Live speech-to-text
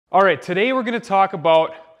All right, today we're gonna talk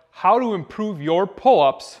about how to improve your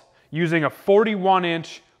pull-ups using a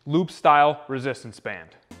 41-inch loop-style resistance band.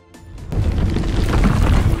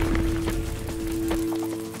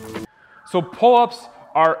 So pull-ups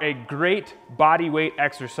are a great body weight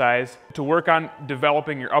exercise to work on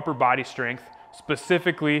developing your upper body strength,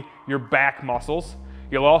 specifically your back muscles.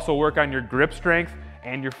 You'll also work on your grip strength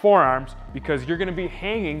and your forearms because you're gonna be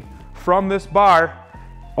hanging from this bar,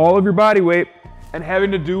 all of your body weight, and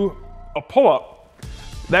having to do a pull-up.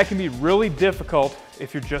 That can be really difficult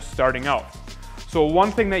if you're just starting out. So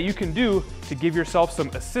one thing that you can do to give yourself some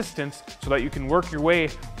assistance so that you can work your way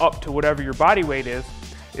up to whatever your body weight is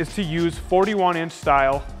to use 41-inch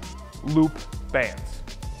style loop bands.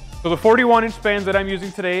 So the 41-inch bands that I'm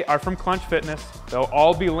using today are from Clench Fitness. They'll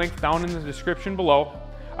all be linked down in the description below.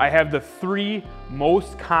 I have the 3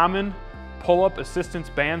 most common pull-up assistance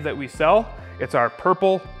bands that we sell. It's our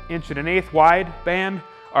purple 1 1/8" wide band,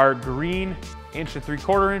 our green 1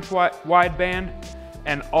 3/4 inch wide band,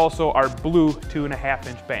 and also our blue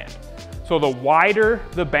 2.5-inch band. So the wider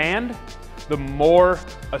the band, the more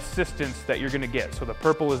assistance that you're gonna get. So the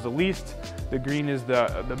purple is the least, the green is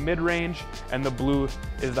the mid-range, and the blue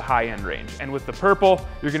is the high-end range. And with the purple,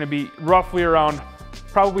 you're gonna be roughly around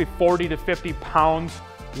probably 40 to 50 pounds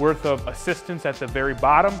worth of assistance at the very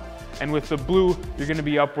bottom. And with the blue, you're gonna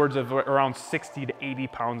be upwards of around 60 to 80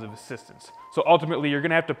 pounds of assistance. So ultimately, you're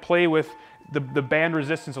gonna have to play with the band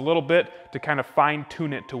resistance a little bit to kind of fine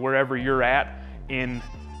tune it to wherever you're at in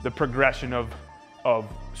the progression of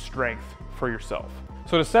strength for yourself.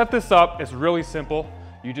 So to set this up, it's really simple.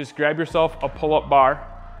 You just grab yourself a pull-up bar,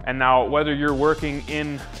 and now whether you're working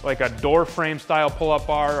in like a door frame style pull-up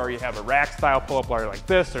bar or you have a rack style pull-up bar like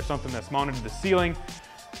this or something that's mounted to the ceiling,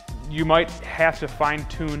 you might have to fine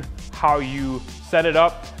tune how you set it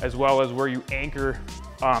up as well as where you anchor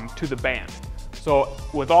to the band. So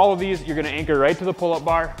with all of these, you're gonna anchor right to the pull-up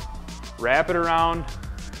bar, wrap it around,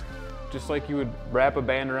 just like you would wrap a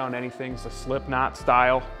band around anything. It's a slip knot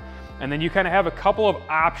style. And then you kind of have a couple of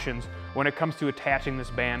options when it comes to attaching this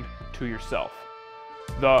band to yourself.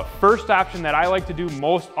 The first option that I like to do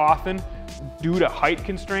most often due to height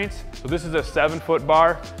constraints, so this is a 7-foot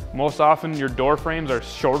bar. Most often your door frames are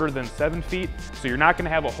shorter than 7 feet, so you're not gonna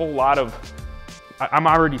have a whole lot of, I'm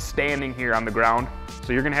already standing here on the ground,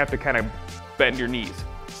 so you're gonna have to kind of bend your knees.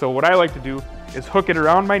 So what I like to do is hook it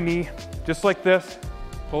around my knee, just like this,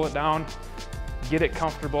 pull it down, get it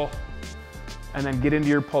comfortable, and then get into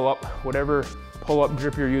your pull-up, whatever pull-up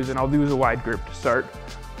grip you're using. I'll use a wide grip to start.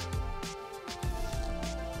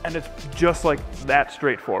 And it's just like that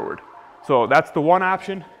straightforward. So that's the one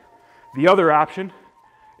option. The other option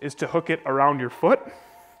is to hook it around your foot.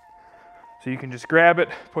 So you can just grab it,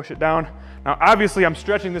 push it down. Now obviously I'm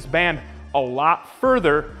stretching this band a lot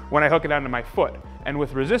further when I hook it onto my foot. And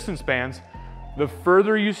with resistance bands, the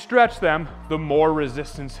further you stretch them, the more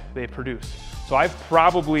resistance they produce. So I've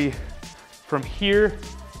probably, from here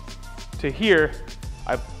to here,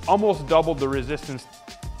 I've almost doubled the resistance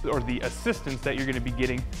or the assistance that you're gonna be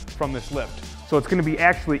getting from this lift. So it's gonna be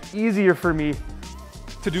actually easier for me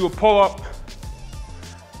to do a pull-up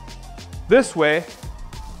this way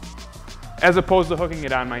as opposed to hooking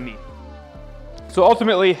it on my knee. So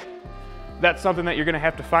ultimately, that's something that you're gonna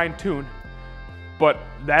have to fine tune, but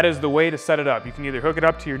that is the way to set it up. You can either hook it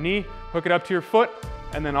up to your knee, hook it up to your foot,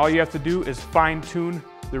 and then all you have to do is fine tune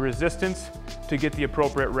the resistance to get the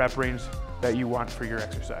appropriate rep range that you want for your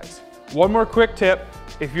exercise. One more quick tip,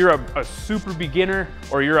 if you're a super beginner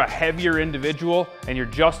or you're a heavier individual and you're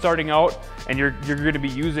just starting out and you're gonna be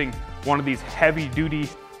using one of these heavy duty,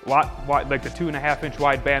 like the 2.5-inch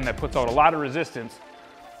wide band that puts out a lot of resistance,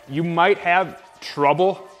 you might have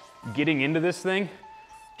trouble getting into this thing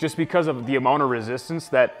just because of the amount of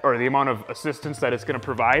resistance or the amount of assistance that it's gonna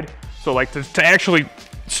provide. So like to actually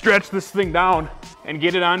stretch this thing down and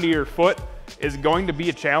get it onto your foot is going to be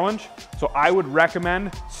a challenge. So I would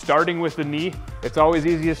recommend starting with the knee. It's always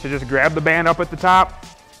easiest to just grab the band up at the top,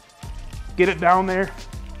 get it down there,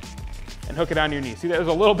 and hook it on your knee. See, that was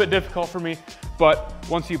a little bit difficult for me, but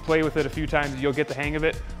once you play with it a few times, you'll get the hang of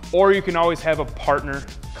it. Or you can always have a partner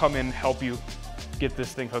come in and help you get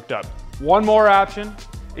this thing hooked up. One more option,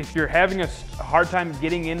 if you're having a hard time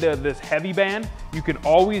getting into this heavy band, you can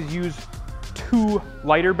always use 2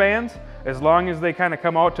 lighter bands, as long as they kind of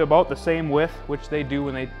come out to about the same width, which they do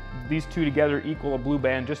when these 2 together equal a blue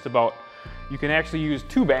band just about. You can actually use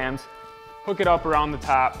 2 bands, hook it up around the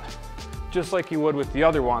top, just like you would with the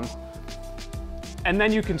other ones. And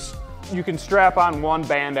then you can strap on 1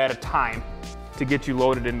 band at a time to get you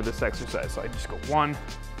loaded into this exercise. So I just go 1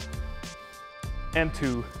 and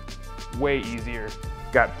 2, way easier.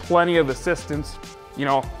 Got plenty of assistance. You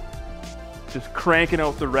know, just cranking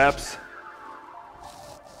out the reps.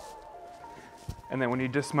 And then when you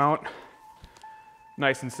dismount,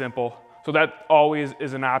 nice and simple. So that always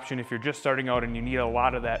is an option if you're just starting out and you need a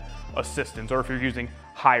lot of that assistance, or if you're using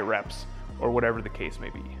high reps or whatever the case may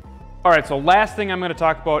be. All right, so last thing I'm gonna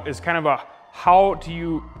talk about is kind of a how do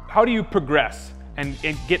you progress and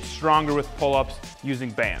get stronger with pull-ups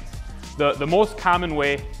using bands. The most common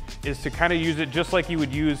way is to kind of use it just like you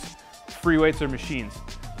would use free weights or machines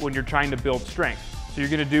when you're trying to build strength. So you're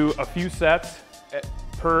gonna do a few sets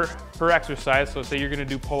per exercise. So say you're gonna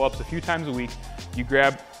do pull-ups a few times a week. You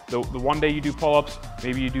grab the one day you do pull-ups,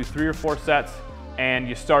 maybe you do 3 or 4 sets, and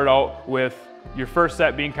you start out with your first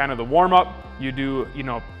set being kind of the warm-up. You do,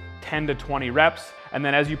 10 to 20 reps, and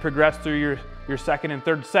then as you progress through your second and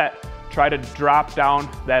third set, try to drop down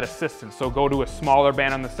that assistance. So go to a smaller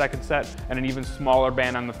band on the second set and an even smaller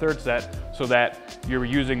band on the third set, so that you're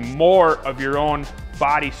using more of your own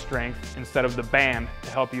body strength instead of the band to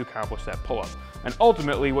help you accomplish that pull-up. And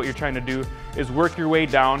ultimately what you're trying to do is work your way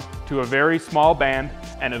down to a very small band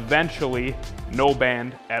and eventually no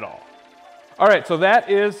band at all. All right, so that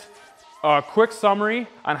is a quick summary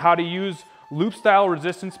on how to use loop style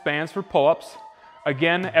resistance bands for pull-ups.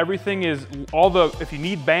 Again, everything is, if you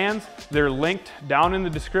need bands, they're linked down in the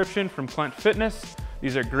description from Clench Fitness.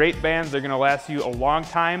 These are great bands. They're gonna last you a long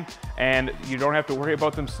time, and you don't have to worry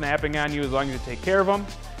about them snapping on you as long as you take care of them.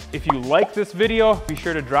 If you like this video, be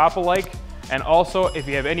sure to drop a like. And also, if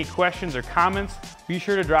you have any questions or comments, be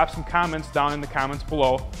sure to drop some comments down in the comments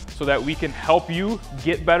below so that we can help you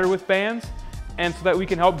get better with bands and so that we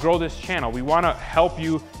can help grow this channel. We want to help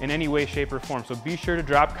you in any way, shape, or form. So be sure to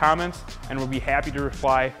drop comments and we'll be happy to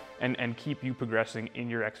reply and keep you progressing in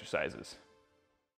your exercises.